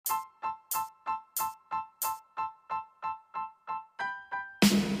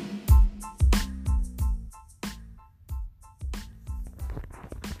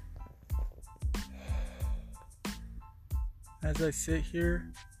as I sit here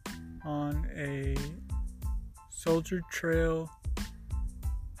on a soldier trail,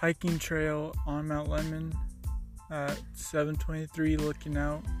 hiking trail on Mount Lemmon at 7:23, looking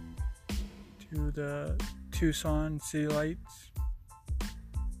out to the Tucson city lights,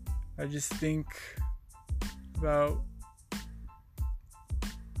 I just think about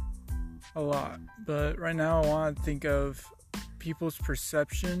a lot. But right now I want to think of people's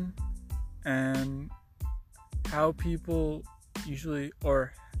perception and how people usually,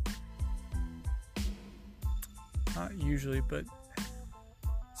 or not usually, but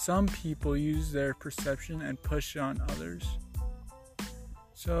some people use their perception and push it on others.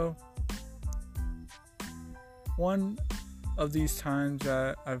 So one of these times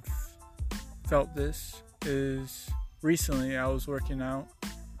that I've felt this is recently. I was working out,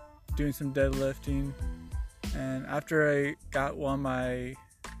 doing some deadlifting, and after I got my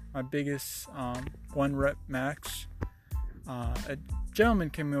biggest 1 rep max, a gentleman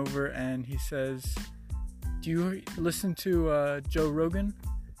came over and he says, "Do you listen to Joe Rogan?"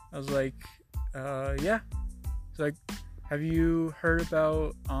 I was like, yeah. He's like, "Have you heard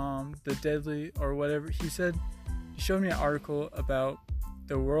about the deadly," or whatever he said. He showed me an article about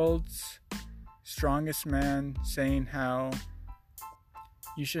the world's strongest man saying how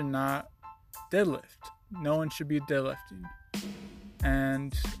you should not deadlift. No one should be deadlifting.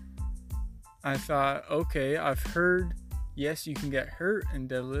 And I thought, okay, I've heard, yes, you can get hurt in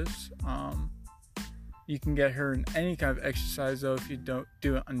deadlifts. You can get hurt in any kind of exercise, though, if you don't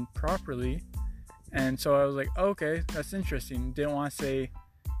do it improperly. And so I was like, okay, that's interesting. Didn't want to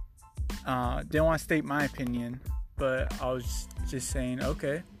state my opinion, but I was just saying,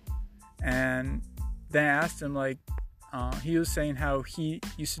 okay. And then I asked him, like, he was saying how he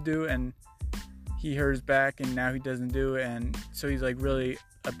used to do it and he hurt his back and now he doesn't do it. And so he's like really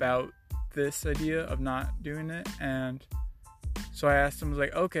about this idea of not doing it. And so I asked him, I was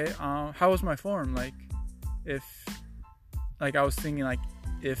like, okay, how was my form? Like, I was thinking, like,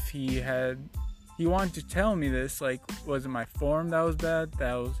 if he wanted to tell me this, like, was it my form that was bad?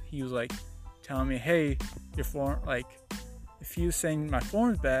 He was like telling me, hey, your form, like, if he was saying my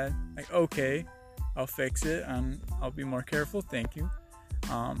form's bad, like, okay, I'll fix it and I'll be more careful, thank you.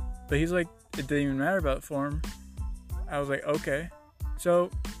 But he's like, it didn't even matter about form. I was like, okay. So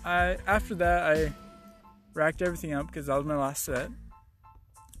after that, I racked everything up because that was my last set.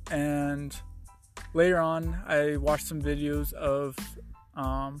 And later on, I watched some videos of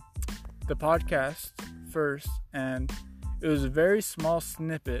the podcast first, and it was a very small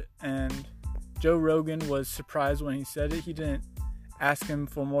snippet. And Joe Rogan was surprised when he said it. He didn't ask him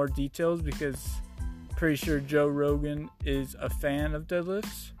for more details because I'm pretty sure Joe Rogan is a fan of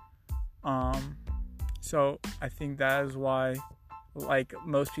deadlifts. So I think that is why, like,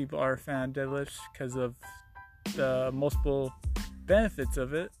 most people are a fan of deadlifts, because of the multiple benefits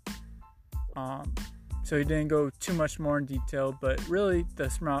of it. So he didn't go too much more in detail, but really the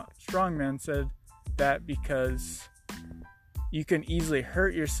strongman said that because you can easily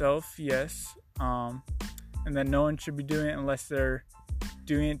hurt yourself, yes, and that no one should be doing it unless they're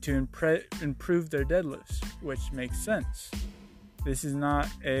doing it to improve their deadlifts, which makes sense. This is not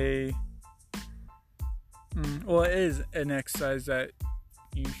it is an exercise that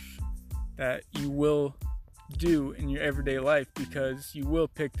you will do in your everyday life because you will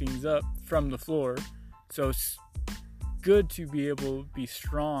pick things up from the floor. So it's good to be able to be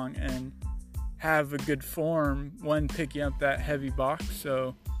strong and have a good form when picking up that heavy box.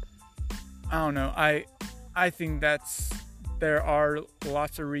 So I don't know. I think there are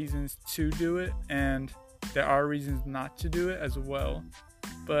lots of reasons to do it, and there are reasons not to do it as well.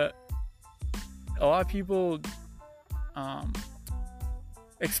 But a lot of people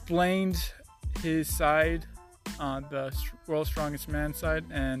explained his side, the world's strongest man side,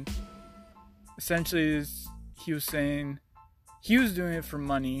 and essentially he was saying he was doing it for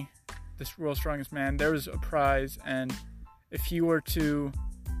money. This world's strongest man, there was a prize, and if he were to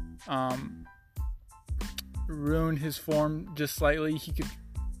ruin his form just slightly, he could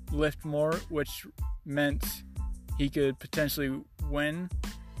lift more, which meant he could potentially win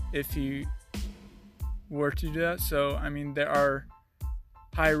if he were to do that. So I mean, there are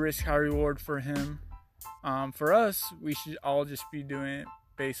high risk, high reward for him. For us, we should all just be doing it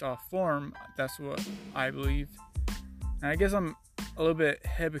based off form. That's what I believe. And I guess I'm a little bit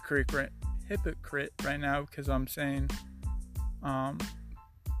hypocrite right now because I'm saying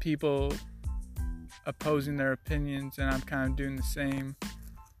people opposing their opinions, and I'm kind of doing the same.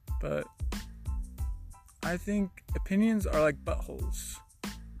 But I think opinions are like buttholes.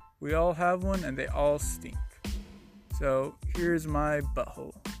 We all have one and they all stink. So here's my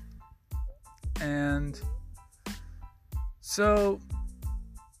butthole. And So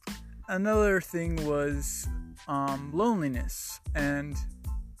another thing was loneliness, and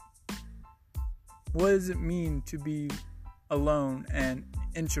what does it mean to be alone and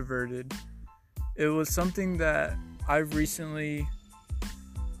introverted? It was something that I've recently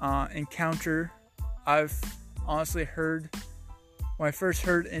encountered. I've honestly heard, when I first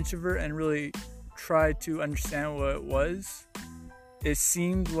heard introvert and really tried to understand what it was, it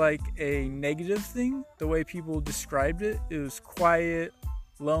seemed like a negative thing. The way people described it, it was quiet,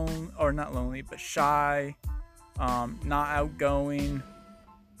 not lonely, but shy, not outgoing,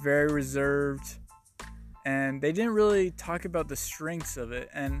 very reserved, and they didn't really talk about the strengths of it.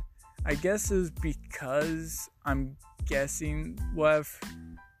 And I guess it was because I'm guessing what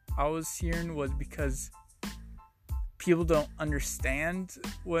I was hearing was because people don't understand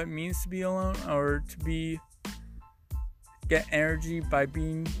what it means to be alone or to get energy by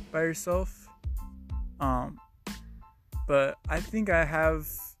being by yourself. But I think I have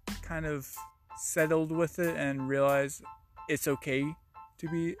kind of settled with it and realized it's okay to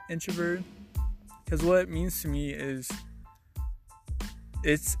be introverted, because what it means to me is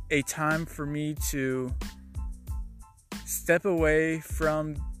it's a time for me to step away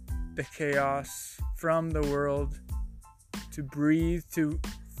from the chaos, from the world, to breathe, to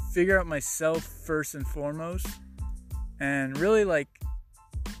figure out myself first and foremost. And really, like,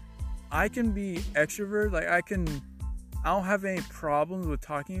 I can be extrovert. Like, I don't have any problems with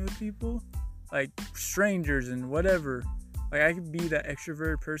talking with people, like strangers and whatever. Like, I could be that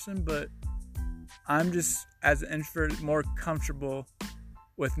extroverted person, but I'm just, as an introvert, more comfortable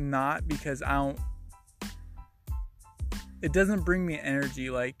with not, because it doesn't bring me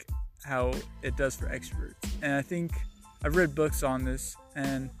energy like how it does for extroverts. And I think I've read books on this,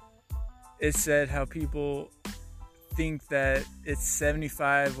 and it said how people think that it's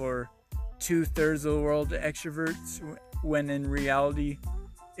 75 or 2/3 of the world extroverts, when in reality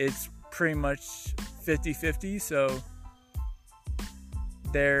it's pretty much 50-50. So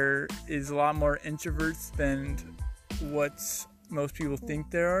there is a lot more introverts than what most people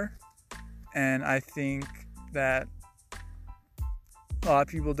think there are. And I think that a lot of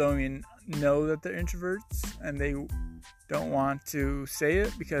people don't even know that they're introverts, and they don't want to say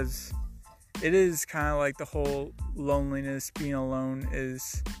it, because it is kind of like the whole loneliness, being alone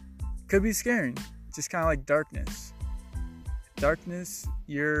could be scary. Just kind of like darkness. Darkness,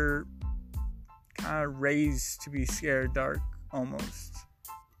 you're kind of raised to be scared dark, almost.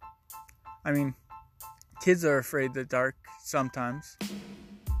 I mean, kids are afraid of the dark sometimes.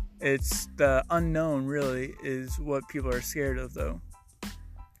 It's the unknown, really, is what people are scared of, though.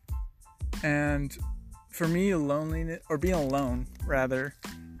 And for me, loneliness, or being alone, rather,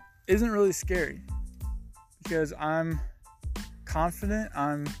 isn't really scary, because I'm confident.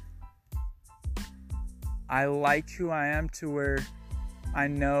 I like who I am, to where I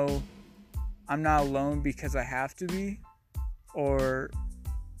know I'm not alone because I have to be, or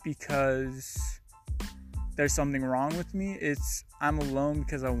because there's something wrong with me. I'm alone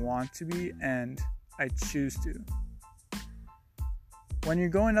because I want to be, and I choose to. When you're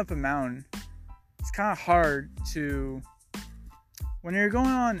going up a mountain, it's kind of hard when you're going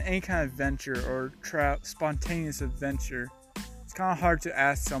on any kind of adventure or spontaneous adventure, it's kind of hard to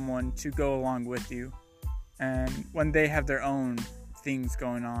ask someone to go along with you, and when they have their own things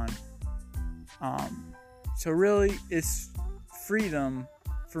going on. So really, it's freedom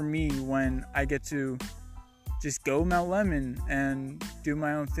for me when I get to just go Mount Lemon and do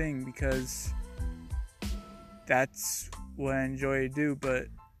my own thing, because that's what I enjoy to do. But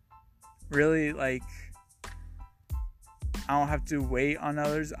really, like, I don't have to wait on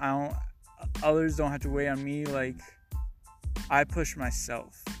others. Others don't have to wait on me. Like, I push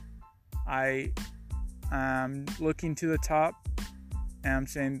myself. I'm looking to the top, and I'm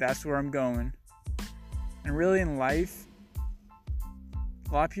saying that's where I'm going. And really, in life,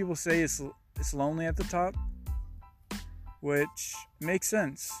 a lot of people say it's lonely at the top, which makes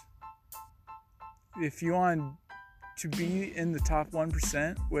sense. If you want to be in the top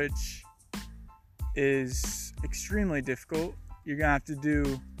 1%, which is extremely difficult, you're going to have to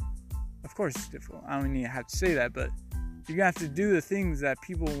do, of course it's difficult, I don't even have to say that, but you're going to have to do the things that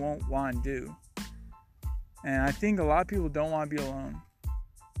people won't want to do. And I think a lot of people don't want to be alone.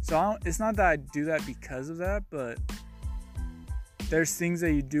 So it's not that I do that because of that, but there's things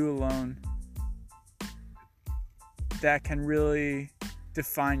that you do alone that can really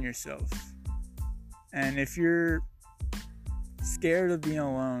define yourself. And if you're scared of being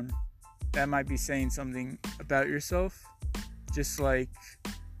alone, that might be saying something about yourself. Just like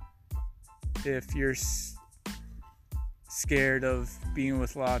if you're scared of being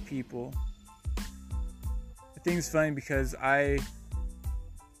with a lot of people, think it's funny because I've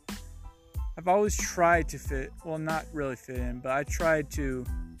always tried to fit, well, not really fit in, but I tried to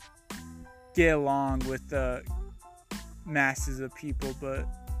get along with the masses of people. But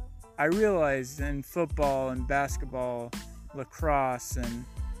I realized in football and basketball, lacrosse and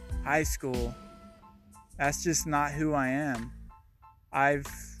high school, that's just not who I am.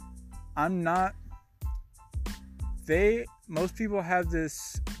 I'm not. Most people have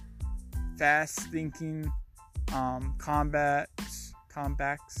this fast thinking, comebacks,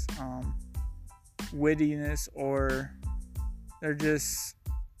 wittiness, or they're just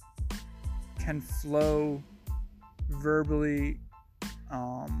can flow verbally,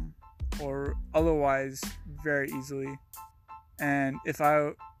 or otherwise very easily. And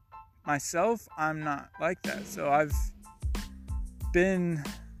I'm not like that. So I've been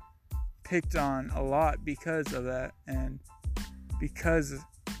picked on a lot because of that, and because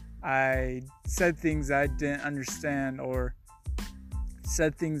I said things I didn't understand, or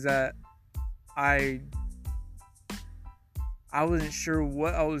said things that I wasn't sure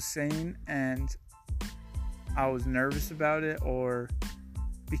what I was saying, and I was nervous about it, or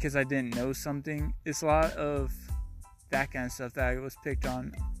because I didn't know something. It's a lot of that kind of stuff that I was picked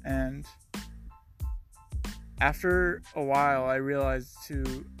on. And after a while, I realized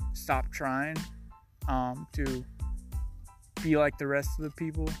to stop trying to be like the rest of the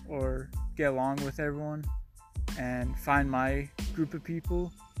people or get along with everyone and find my group of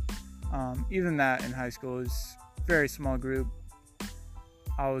people. Even that in high school is a very small group.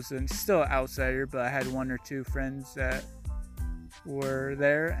 I was still an outsider, but I had one or two friends that were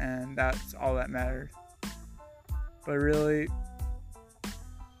there, and that's all that mattered. But really,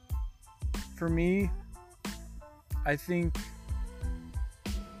 for me, I think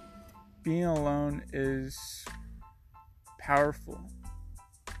being alone is powerful.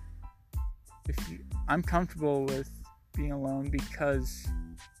 I'm comfortable with being alone because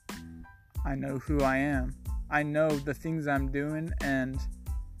I know who I am. I know the things I'm doing, and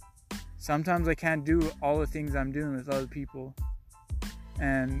sometimes I can't do all the things I'm doing with other people.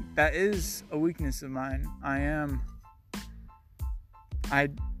 And that is a weakness of mine. I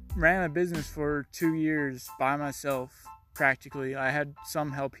ran a business for 2 years by myself, practically. I had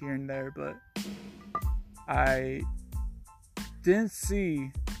some help here and there, but I didn't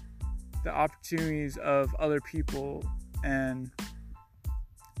see the opportunities of other people, and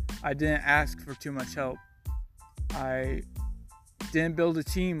I didn't ask for too much help. I didn't build a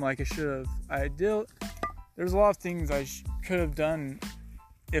team like I should have. There's a lot of things I could have done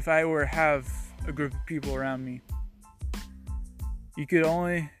if I were to have a group of people around me. You could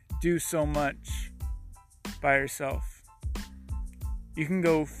only do so much by yourself. You can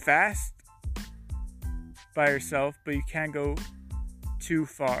go fast by yourself, but you can't go too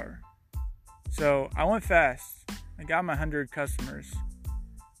far. So I went fast. I got my 100 customers.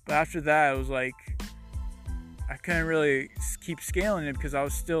 But after that, it was like I couldn't really keep scaling it because I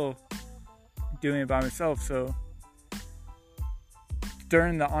was still doing it by myself. So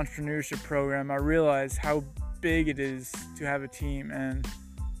during the entrepreneurship program, I realized how big it is to have a team, and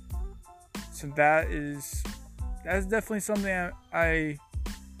so that's definitely something I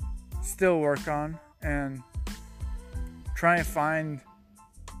still work on, and trying to find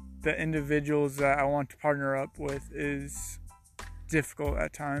the individuals that I want to partner up with is difficult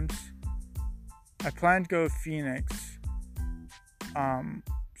at times. I plan to go to Phoenix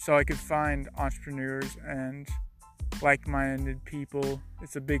so I could find entrepreneurs and like-minded people.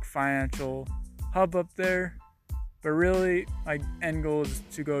 It's a big financial hub up there, but really my end goal is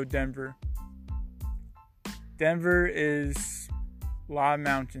to go to Denver. Denver is a lot of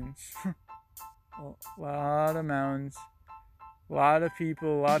mountains. A lot of mountains. A lot of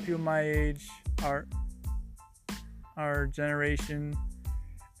people my age, our generation,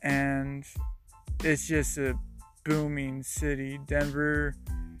 and it's just a booming city. Denver,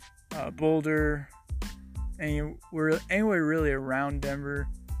 Boulder, anywhere really around Denver,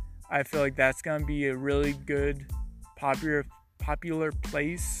 I feel like that's gonna be a really good popular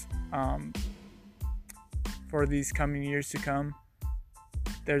place for these coming years to come.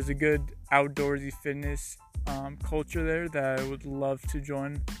 There's a good outdoorsy fitness culture there that I would love to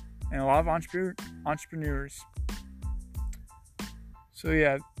join, and a lot of entrepreneurs. So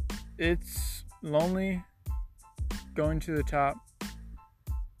yeah, it's lonely going to the top.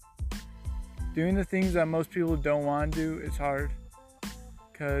 Doing the things that most people don't want to do is hard,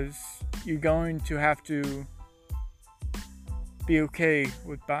 because you're going to have to be okay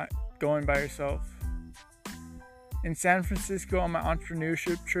with going by yourself. In San Francisco on my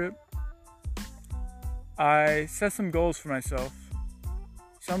entrepreneurship trip, I set some goals for myself.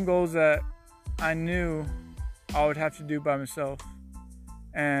 Some goals that I knew I would have to do by myself.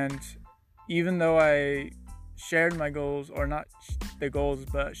 And even though I shared my goals, or not the goals,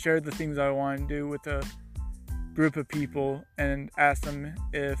 but shared the things I wanted to do with a group of people and asked them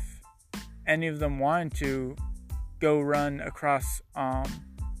if any of them wanted to go run across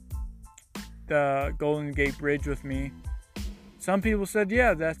the Golden Gate Bridge with me, some people said,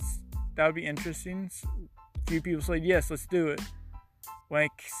 yeah, that would be interesting. A few people said, yes, let's do it. When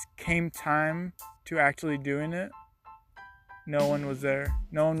it came time to actually doing it, no one was there.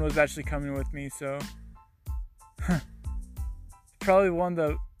 No one was actually coming with me, so probably one of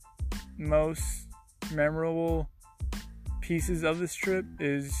the most memorable pieces of this trip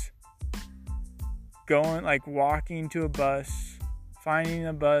is walking to a bus, finding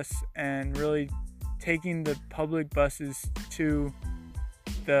a bus, and really taking the public buses to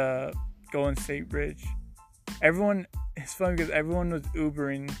the Golden State Bridge. It's funny because everyone was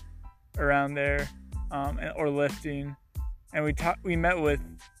Ubering around there, or Lyfting, and we met with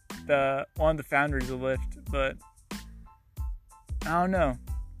one of the founders of Lyft, but I don't know.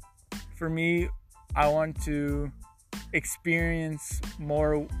 For me, I want to experience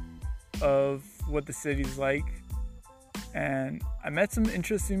more of what the city's like, and I met some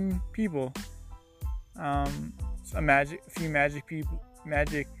interesting people. A few magic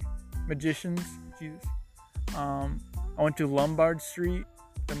magicians. Jesus. I went to Lombard Street,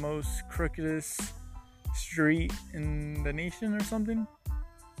 the most crookedest street in the nation or something,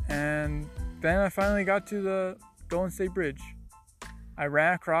 and then I finally got to the Golden State Bridge. I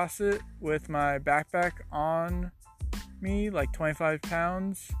ran across it with my backpack on me, like 25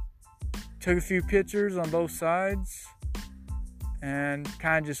 pounds, took a few pictures on both sides, and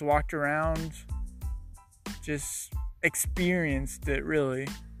kind of just walked around, just experienced it really.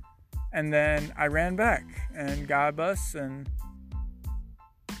 And then I ran back and got a bus, and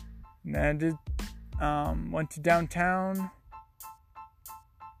then went to downtown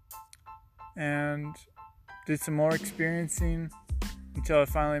and did some more experiencing until I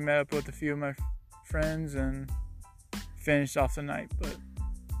finally met up with a few of my friends and finished off the night. But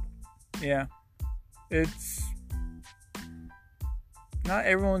yeah, it's not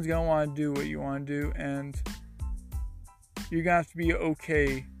everyone's gonna want to do what you want to do, and you're gonna have to be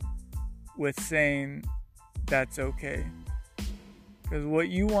okay with saying that's okay, because what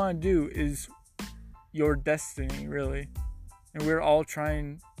you want to do is your destiny, really, and we're all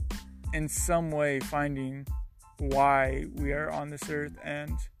trying in some way finding why we are on this earth.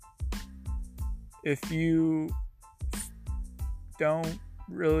 And if you don't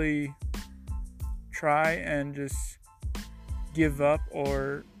really try and just give up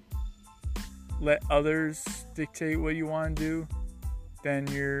or let others dictate what you want to do, then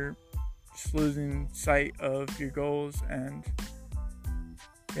you're just losing sight of your goals. And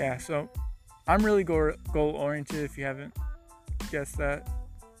yeah, so I'm really goal oriented, if you haven't guessed that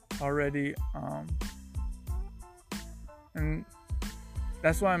already, and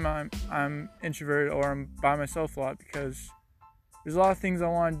that's why I'm introverted, or I'm by myself a lot, because there's a lot of things I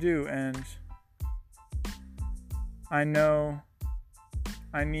want to do, and I know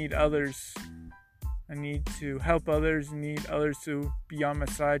I need others. I need to help others. I need others to be on my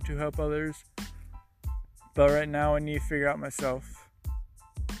side to help others. But right now I need to figure out myself.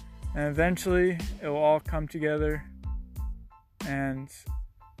 And eventually it will all come together. And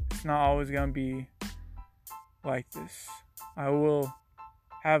it's not always going to be like this. I will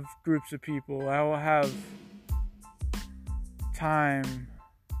have groups of people. I will have time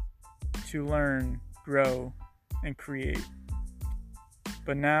to learn, grow, and create.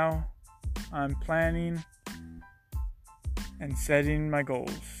 But now I'm planning and setting my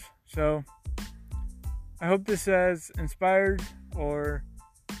goals. So I hope this has inspired or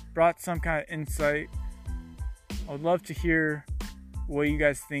brought some kind of insight. I would love to hear what you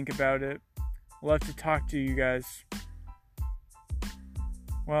guys think about it. I'd love to talk to you guys.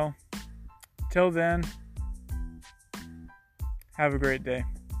 Well, till then, have a great day.